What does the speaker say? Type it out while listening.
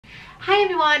Hi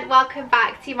everyone, welcome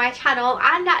back to my channel,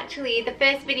 and actually the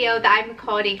first video that I'm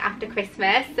recording after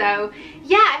Christmas. So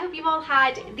yeah, I hope you've all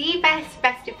had the best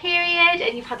festive period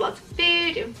and you've had lots of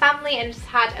food and family and just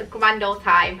had a grand old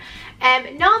time.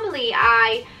 Normally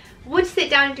I would sit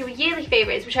down and do a yearly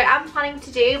favourites, which I am planning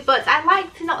to do, but I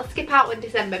like to not skip out on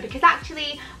December because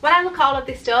actually when I look at all of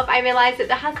this stuff I realise that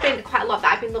there has been quite a lot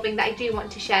that I've been loving that I do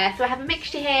want to share. So I have a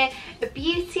mixture here of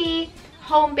beauty,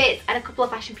 home bits and a couple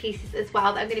of fashion pieces as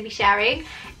well that I'm going to be sharing.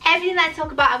 Everything that I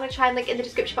talk about I'm going to try and link in the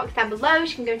description box down below, so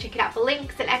you can go and check it out for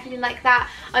links and everything like that.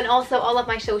 And also all of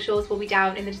my socials will be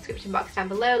down in the description box down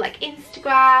below, like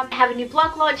Instagram. I have a new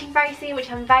blog launching very soon,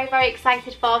 which I'm very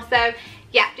excited for. So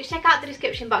yeah, just check out the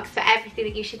description box for everything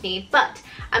that you should need. But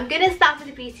I'm going to start with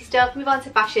the beauty stuff, move on to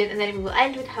fashion, and then we will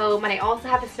end with home. And I also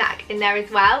have a snack in there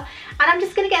as well. And I'm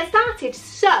just going to get started.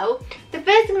 So the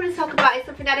first thing I'm going to talk about is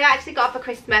something that I actually got for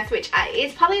Christmas, which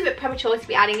is probably a bit premature to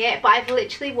be adding it, but I've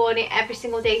literally worn it every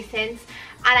single day since.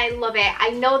 And I love it.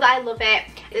 I know that I love it.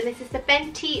 And this is the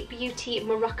Fenty Beauty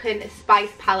Moroccan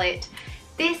Spice Palette.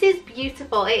 This is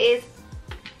beautiful. It is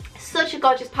such a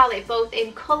gorgeous palette, both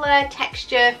in colour,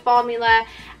 texture, formula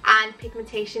and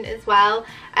pigmentation as well.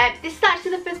 This is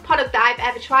actually the first product that I've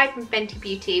ever tried from Fenty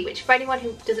Beauty, which for anyone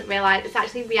who doesn't realise, it's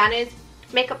actually Rihanna's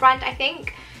makeup brand, I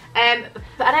think. And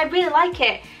I really like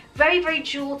it. Very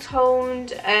jewel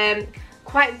toned,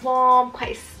 quite warm,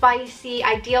 quite spicy,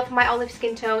 ideal for my olive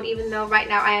skin tone, even though right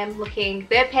now I am looking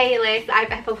the palest I've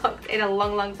ever looked in a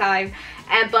long time.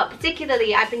 But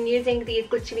particularly I've been using these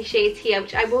glittery shades here,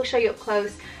 which I will show you up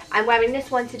close. I'm wearing this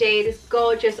one today, this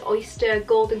gorgeous oyster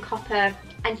golden copper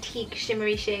antique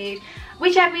shimmery shade,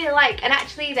 which I really like. And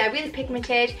actually they're really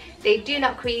pigmented, they do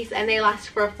not crease, and they last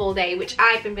for a full day, which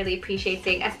I've been really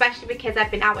appreciating, especially because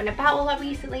I've been out and about a lot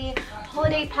recently,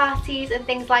 holiday parties and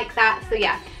things like that. So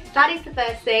yeah, that is the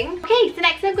first thing. Okay, so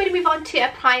next I'm going to move on to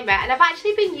a primer, and I've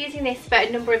actually been using this for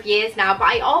a number of years now, but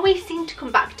I always seem to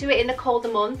come back to it in the colder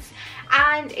months,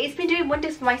 and it's been doing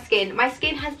wonders for my skin. My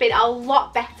skin has been a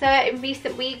lot better in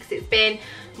recent weeks. It's been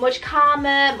much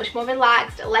calmer, much more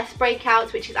relaxed, less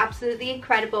breakouts, which is absolutely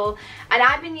incredible. And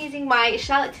I've been using my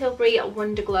Charlotte Tilbury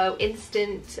Wonder Glow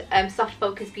Instant Soft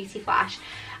Focus Beauty Flash.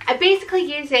 I basically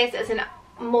use this as an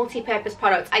multi-purpose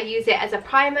product. I use it as a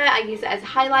primer, I use it as a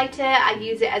highlighter, I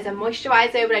use it as a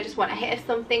moisturizer when I just want a hit of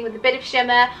something with a bit of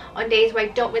shimmer on days where I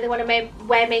don't really want to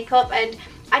wear makeup. And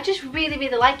I just really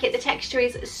like it. The texture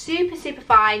is super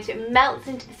fine, so it melts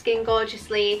into the skin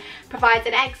gorgeously, provides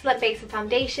an excellent base of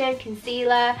foundation,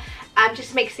 concealer,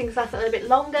 just makes things last a little bit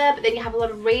longer, but then you have a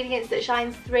lot of radiance that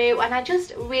shines through, and I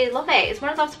just really love it. It's one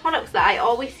of those products that I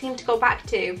always seem to go back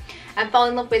to and fall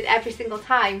in love with every single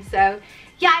time. So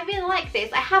yeah, I really like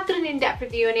this. I have done an in-depth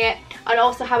review on it and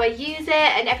also how I use it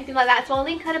and everything like that, so I'll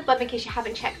link that above in case you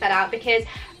haven't checked that out, because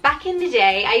back in the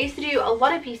day I used to do a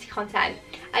lot of beauty content,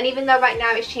 and even though right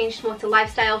now it's changed more to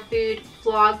lifestyle, food,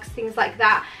 vlogs, things like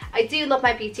that, I do love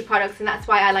my beauty products, and that's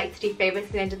why I like to do favourites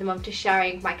at the end of the month, just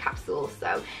sharing my capsules.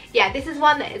 So yeah, this is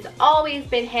one that has always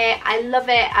been here. I love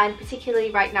it, and particularly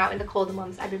right now in the colder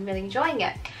months I've been really enjoying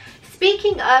it.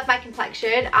 Speaking of my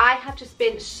complexion, I have just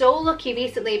been so lucky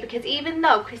recently, because even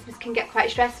though Christmas can get quite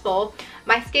stressful,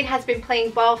 my skin has been playing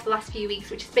ball for the last few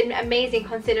weeks, which has been amazing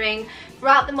considering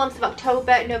throughout the months of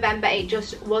October, November, it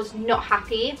just was not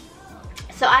happy.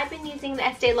 So I've been using the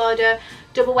Estee Lauder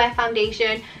Double Wear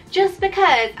Foundation just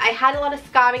because I had a lot of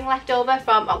scarring left over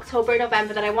from October and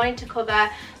November that I wanted to cover,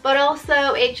 but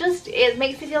also it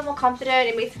makes me feel more confident,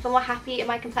 it makes me feel more happy in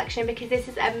my complexion, because this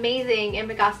is amazing in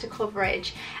regards to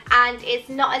coverage, and it's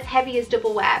not as heavy as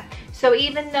Double Wear. So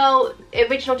even though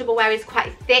original Double Wear is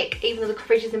quite thick, even though the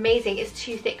coverage is amazing, it's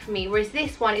too thick for me, whereas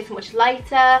this one is much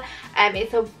lighter.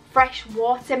 It's a fresh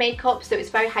water makeup, so it's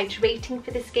very hydrating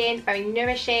for the skin, very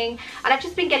nourishing, and I've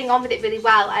just been getting on with it really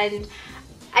well. And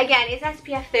again, it's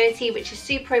SPF 30, which is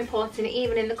super important.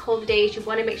 Even in the colder days, you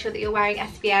want to make sure that you're wearing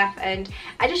SPF, and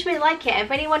I just really like it. And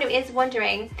for anyone who is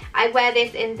wondering, I wear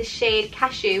this in the shade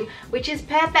Cashew, which is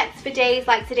perfect for days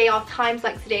like today or times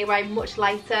like today where I'm much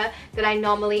lighter than I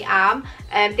normally am.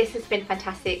 This has been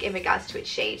fantastic in regards to its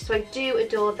shade, so I do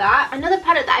adore that. Another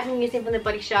product that I've been using from the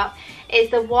Body Shop is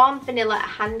the Warm Vanilla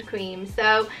Hand Cream.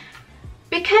 So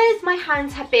because my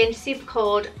hands have been super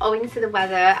cold owing to the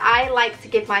weather, I like to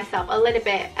give myself a little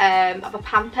bit of a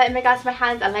pamper in regards to my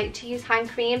hands. I like to use hand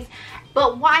creams,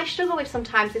 but what I struggle with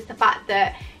sometimes is the fact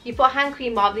that you put hand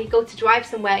cream on and you go to drive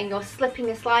somewhere and you're slipping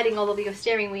and sliding all over your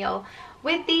steering wheel.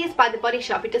 With these by the Body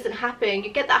Shop, it doesn't happen. You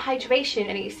get that hydration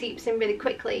and it seeps in really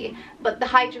quickly, but the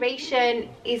hydration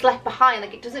is left behind.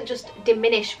 Like, it doesn't just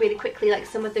diminish really quickly like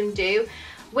some of them do.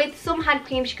 With some hand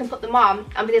creams you can put them on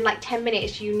and within like 10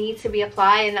 minutes you need to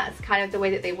reapply, and that's kind of the way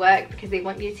that they work because they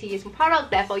want you to use more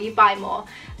product, therefore you buy more.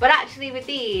 But actually with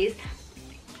these,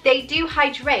 they do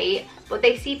hydrate, but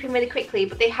they seep in really quickly,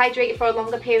 but they hydrate for a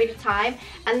longer period of time.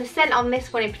 And the scent on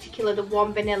this one in particular, the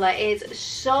warm vanilla, is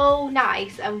so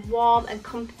nice and warm and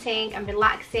comforting and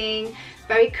relaxing,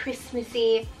 very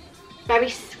Christmassy, very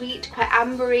sweet, quite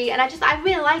ambery, and I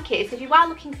really like it. So if you are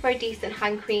looking for a decent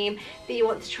hand cream that you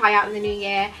want to try out in the new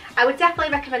year, I would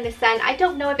definitely recommend this scent. I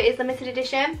don't know if it is limited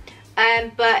edition,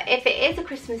 but if it is a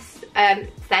Christmas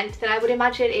scent, then I would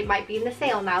imagine it might be in the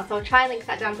sale now, so I'll try and link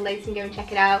that down below so you can go and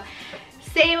check it out.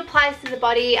 Same applies to the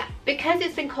body. Because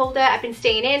it's been colder, I've been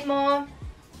staying in more,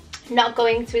 not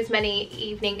going to as many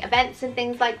evening events and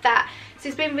things like that, so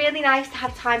it's been really nice to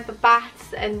have time for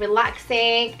baths and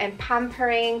relaxing and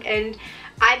pampering. And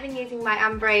I've been using my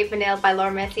Ambre Vanille by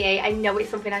Laura Mercier. I know it's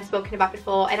something I've spoken about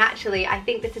before, and actually I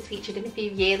think this is featured in a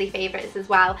few yearly favourites as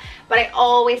well, but I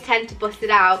always tend to bust it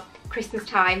out Christmas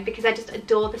time because I just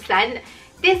adore the scent.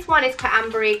 This one is quite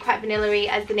ambery, quite vanilla-y,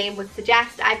 as the name would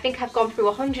suggest. I think I've gone through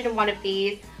 101 of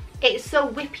these. It's so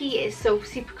whippy, it's so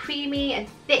super creamy and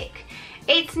thick.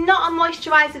 It's not a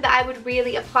moisturiser that I would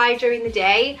really apply during the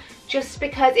day, just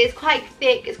because it's quite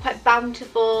thick, it's quite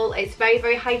bountiful, it's very,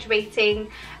 very hydrating,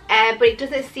 but it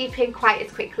doesn't seep in quite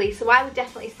as quickly. So I would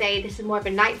definitely say this is more of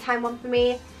a nighttime one for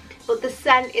me. But the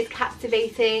scent is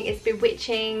captivating, it's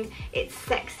bewitching, it's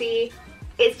sexy,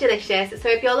 it's delicious. So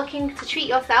if you're looking to treat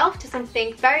yourself to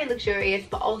something very luxurious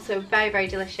but also very, very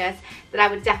delicious, then I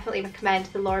would definitely recommend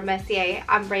the Laura Mercier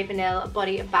Ambre Vanille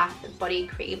Body and Bath Body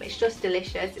Cream. It's just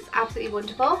delicious, it's absolutely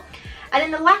wonderful. And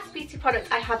then the last beauty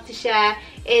product I have to share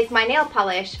is my nail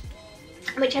polish,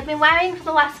 which I've been wearing for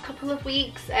the last couple of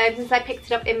weeks since I picked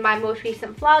it up in my most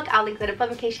recent vlog. I'll link that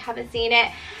above in case you haven't seen it.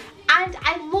 And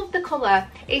I love the colour,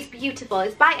 it's beautiful.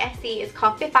 It's by Essie, it's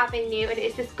called Fifth Avenue, and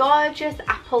it's this gorgeous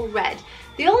apple red.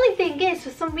 The only thing is, for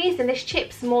some reason, this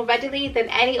chips more readily than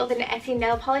any other Essie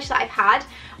nail polish that I've had,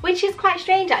 which is quite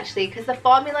strange actually, because the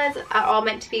formulas are all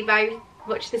meant to be very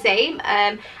much the same,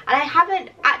 and I haven't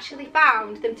actually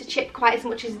found them to chip quite as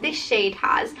much as this shade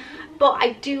has. But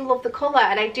I do love the colour,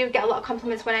 and I do get a lot of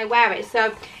compliments when I wear it.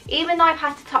 So even though I've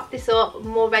had to top this up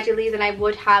more readily than I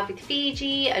would have with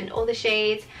Fiji and other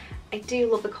shades, I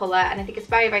do love the colour, and I think it's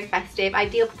very, very festive,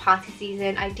 ideal for party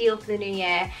season, ideal for the new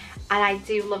year, and I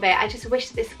do love it. I just wish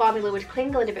that this formula would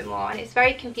cling a little bit more, and it's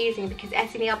very confusing because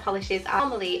Essie nail polishes are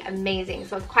normally amazing,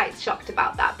 so I was quite shocked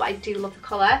about that, but I do love the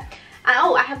colour. And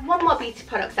oh, I have one more beauty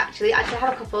product actually. I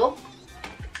have a couple.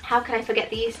 How can I forget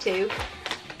these two?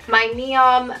 My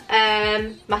Neon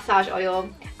massage oil.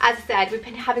 As I said, we've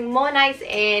been having more nights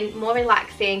in, more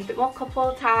relaxing, a bit more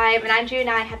couple time, and Andrew and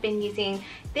I have been using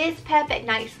this Perfect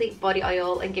Night Sleep body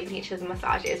oil and giving each other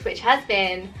massages, which has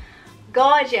been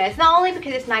gorgeous. Not only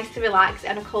because it's nice to relax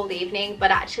on a cold evening,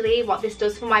 but actually what this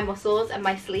does for my muscles and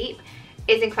my sleep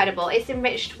is incredible. It's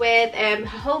enriched with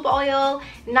jojoba oil,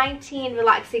 19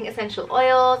 relaxing essential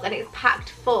oils, and it's packed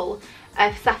full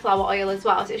of safflower oil as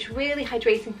well, so it's really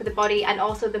hydrating for the body and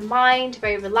also the mind,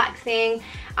 very relaxing.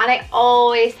 And I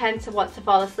always tend to want to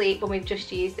fall asleep when we've just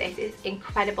used this. It's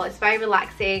incredible, it's very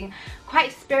relaxing,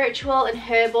 quite spiritual and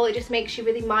herbal. It just makes you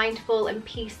really mindful and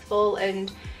peaceful,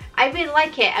 and I really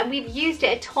like it. And we've used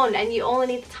it a ton, and you only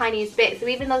need the tiniest bit, so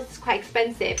even though this is quite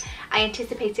expensive, I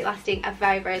anticipate it lasting a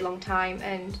very, very long time.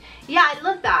 And yeah, I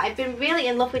love that. I've been really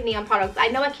in love with Neon products. I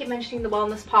know I keep mentioning the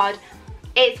Wellness Pod.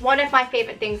 It's one of my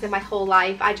favourite things in my whole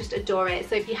life. I just adore it.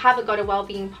 So if you haven't got a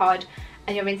wellbeing pod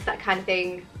and you're into that kind of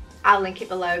thing, I'll link it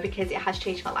below because it has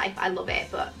changed my life. I love it,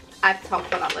 but I've talked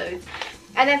about that loads.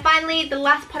 And then finally, the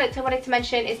last product I wanted to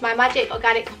mention is my Magic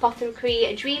Organic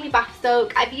Apothecary Dreamy Bath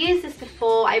Soak. I've used this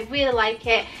before, I really like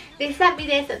it. They sent me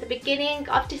this at the beginning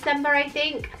of December, I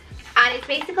think. And it's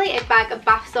basically a bag of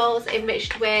bath salts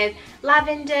enriched with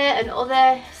lavender and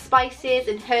other spices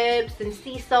and herbs and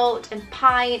sea salt and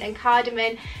pine and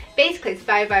cardamom. Basically, it's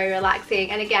very, very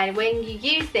relaxing. And again, when you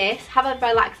use this, have a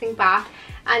relaxing bath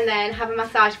and then have a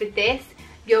massage with this,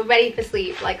 you're ready for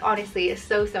sleep. Like, honestly, it's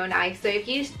so, so nice. So if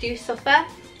you do suffer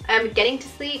getting to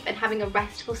sleep and having a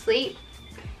restful sleep,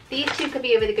 these two could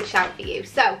be a really good shout for you.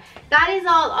 So that is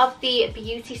all of the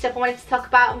beauty stuff I wanted to talk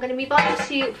about. I'm going to move on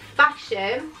to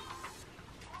fashion.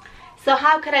 So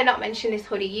how could I not mention this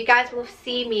hoodie? You guys will have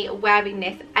seen me wearing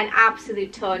this an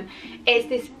absolute ton. It's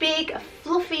this big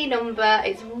fluffy number.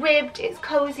 It's ribbed, it's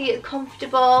cozy, it's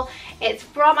comfortable. It's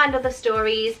from And Other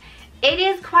Stories. It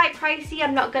is quite pricey,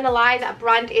 I'm not gonna lie, that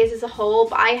brand is as a whole,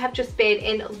 but I have just been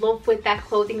in love with their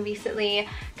clothing recently,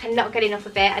 cannot get enough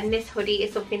of it, and this hoodie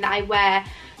is something that I wear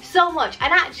so much.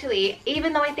 And actually,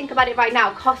 even though I think about it right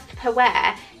now, cost per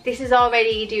wear, this is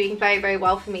already doing very, very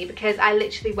well for me, because I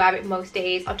literally wear it most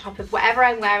days on top of whatever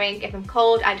I'm wearing. If I'm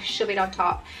cold, I just shove it on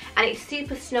top, and it's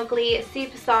super snuggly, it's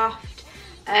super soft.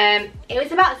 It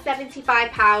was about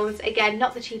 £75, again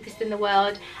not the cheapest in the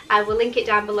world. I will link it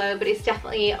down below, but it's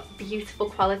definitely beautiful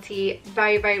quality,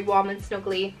 very, very warm and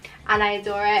snuggly, and I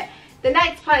adore it. The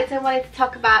next product I wanted to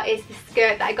talk about is the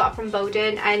skirt that I got from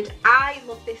Boden, and I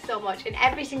love this so much, and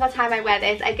every single time I wear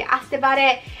this I get asked about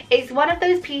it. It's one of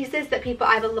those pieces that people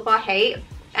either love or hate,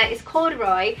 and it's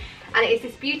corduroy, and it's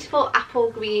this beautiful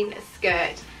apple green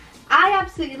skirt. I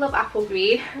absolutely love apple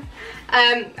green,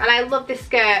 and I love this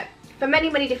skirt for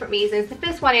many, many different reasons. The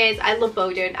first one is I love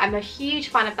Boden. I'm a huge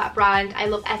fan of that brand. I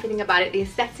love everything about it, the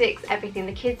aesthetics, everything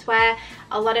the kids wear.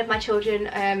 A lot of my children's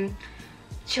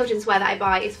wear that I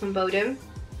buy is from Boden.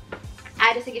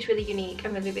 I just think it's really unique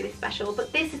and really, really special.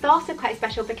 But this is also quite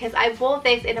special because I wore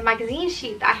this in a magazine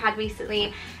shoot that I had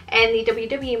recently in the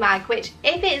WW mag, which,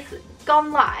 if it's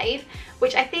gone live,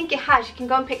 which I think it has, you can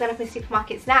go and pick that up in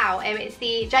supermarkets now. It's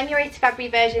the January to February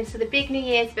version, so the big New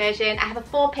Year's version. I have a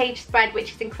 4-page spread,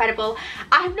 which is incredible.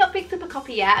 I have not picked up a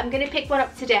copy yet. I'm going to pick one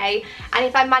up today, and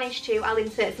if I manage to, I'll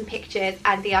insert some pictures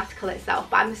and the article itself.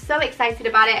 But I'm so excited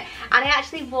about it, and I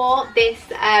actually wore this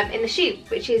in the shoot,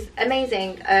 which is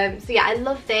amazing. So yeah, I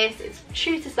love this. It's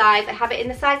true to size. I have it in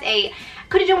the size 8.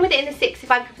 Could have done with it in the 6 if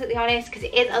I'm completely honest, because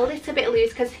it is a little bit loose,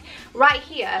 because right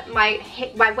here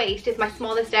my waist is my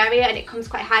smallest area and it comes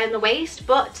quite high on the waist,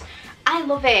 but I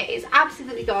love it. It's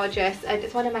absolutely gorgeous and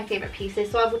it's one of my favourite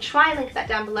pieces, so I will try and link that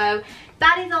down below.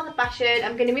 That is all the fashion.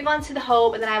 I'm going to move on to the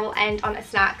haul, and then I will end on a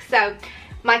snack. So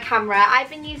my camera, I've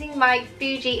been using my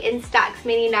Fuji Instax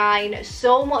Mini 9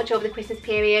 so much over the Christmas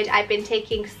period. I've been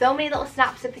taking so many little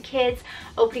snaps of the kids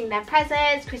opening their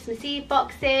presents, Christmas Eve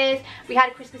boxes. We had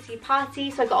a Christmas Eve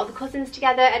party, so I got all the cousins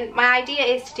together, and my idea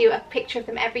is to do a picture of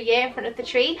them every year in front of the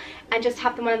tree and just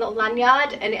have them on a little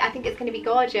lanyard, and I think it's going to be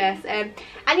gorgeous. And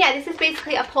yeah, this is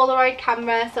basically a Polaroid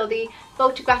camera, so the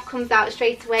photograph comes out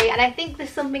straight away, and I think there's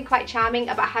something quite charming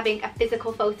about having a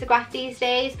physical photograph these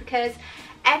days, because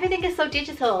everything is so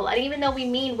digital, and even though we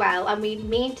mean well and we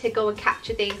mean to go and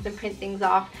capture things and print things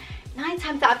off, 9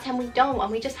 times out of 10 we don't,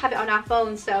 and we just have it on our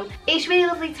phones. So it's really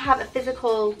lovely to have a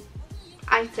physical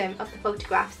item of the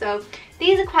photograph. So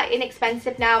these are quite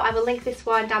inexpensive now. I will link this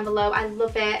one down below. I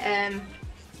love it.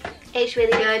 It's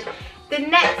really good. The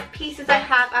next pieces I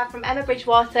have are from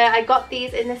Bridgewater. I got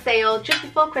these in the sale just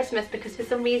before Christmas because for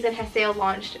some reason her sale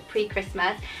launched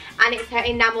pre-Christmas, and it's her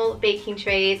enamel baking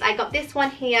trays. I got this one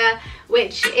here,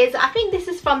 which is, I think this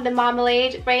is from the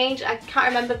Marmalade range. I can't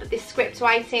remember, but this script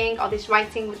writing, or this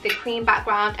writing with the cream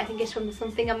background, I think it's from the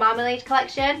Something a Marmalade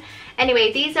collection.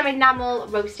 Anyway, these are enamel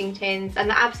roasting tins, and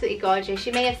they're absolutely gorgeous.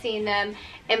 You may have seen them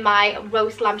in my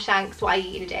roast lamb shanks, what I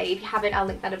eat in a day. If you haven't, I'll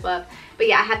link that above. But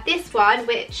yeah, I had this one,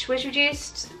 which was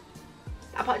reduced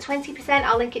about 20%.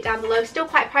 I'll link it down below. Still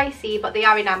quite pricey, but they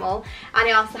are enamel. And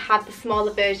I also had the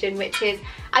smaller version, which is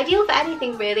ideal for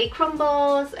anything really.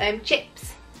 Crumbles,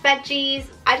 chips, veggies.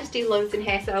 I just do loads in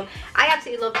here, so I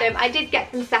absolutely love them. I did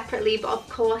get them separately, but of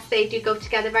course they do go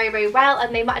together very, very well,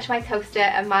 and they match my toaster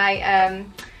and my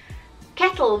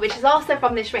kettle, which is also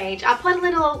from this range. I'll put a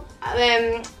little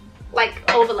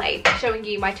like overlay showing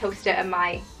you my toaster and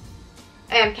my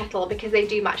kettle, because they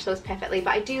do match those perfectly,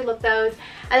 but I do love those.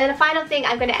 And then the final thing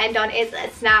I'm going to end on is a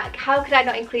snack. How could I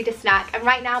not include a snack? And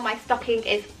right now my stocking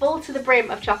is full to the brim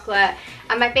of chocolate,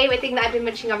 and my favourite thing that I've been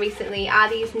munching on recently are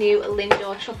these new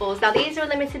Lindor truffles. Now these are a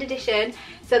limited edition,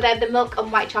 so they're the milk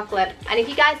and white chocolate, and if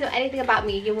you guys know anything about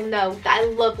me, you will know that I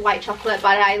love white chocolate,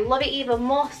 but I love it even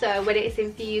more so when it's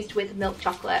infused with milk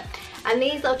chocolate. And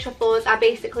these little truffles are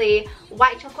basically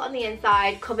white chocolate on the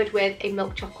inside covered with a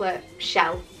milk chocolate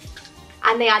shell,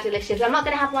 and they are delicious. I'm not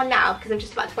going to have one now because I'm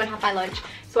just about to go and have my lunch,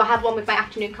 so I'll have one with my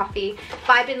afternoon coffee,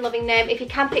 but I've been loving them. If you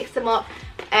can pick some up,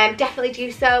 definitely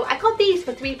do so. I got these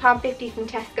for £3.50 from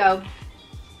Tesco,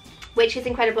 which is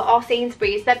incredible, or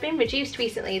Sainsbury's. They've been reduced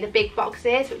recently, the big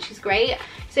boxes, which is great.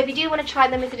 So if you do want to try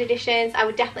limited editions, I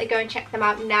would definitely go and check them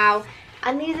out now.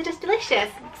 And these are just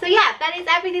delicious. So yeah, that is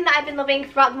everything that I've been loving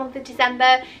throughout the month of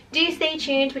December. Do stay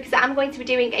tuned, because I'm going to be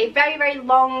doing a very, very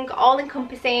long,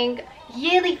 all-encompassing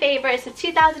yearly favourites of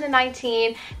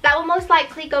 2019 that will most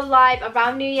likely go live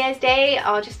around New Year's Day,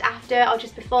 or just after, or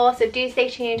just before. So do stay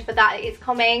tuned for that. It's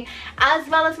coming, as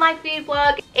well as my food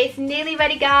vlog. It's nearly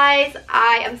ready, guys.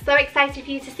 I am so excited for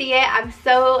you to see it. I'm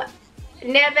so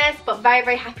nervous but very,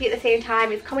 very happy at the same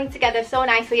time. It's coming together so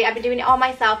nicely. I've been doing it all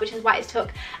myself, which is why it took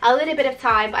a little bit of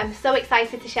time, but I'm so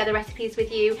excited to share the recipes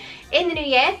with you in the new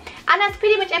year. And that's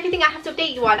pretty much everything I have to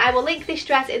update you on. I will link this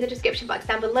dress in the description box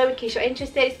down below in case you're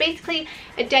interested. It's basically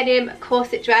a denim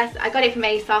corset dress. I got it from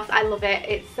ASOS. I love it.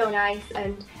 It's so nice.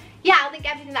 And yeah, I'll link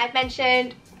everything that I've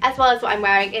mentioned as well as what I'm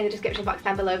wearing in the description box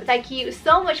down below. But thank you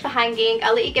so much for hanging.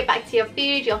 I'll let you get back to your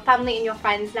food, your family and your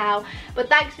friends now. But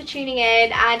thanks for tuning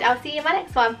in, and I'll see you in my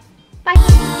next one.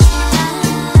 Bye.